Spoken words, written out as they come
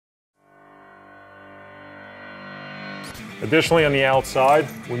Additionally, on the outside,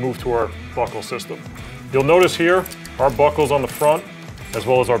 we move to our buckle system. You'll notice here, our buckles on the front, as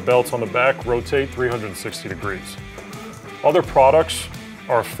well as our belts on the back, rotate 360 degrees. Other products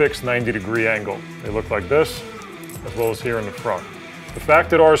are a fixed 90-degree angle. They look like this, as well as here in the front. The fact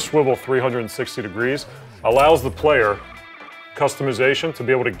that ours swivel 360 degrees allows the player customization to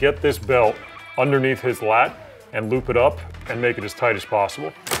be able to get this belt underneath his lat and loop it up and make it as tight as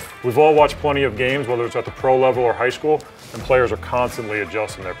possible. We've all watched plenty of games, whether it's at the pro level or high school, and players are constantly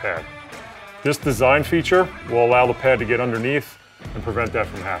adjusting their pad. This design feature will allow the pad to get underneath and prevent that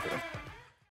from happening.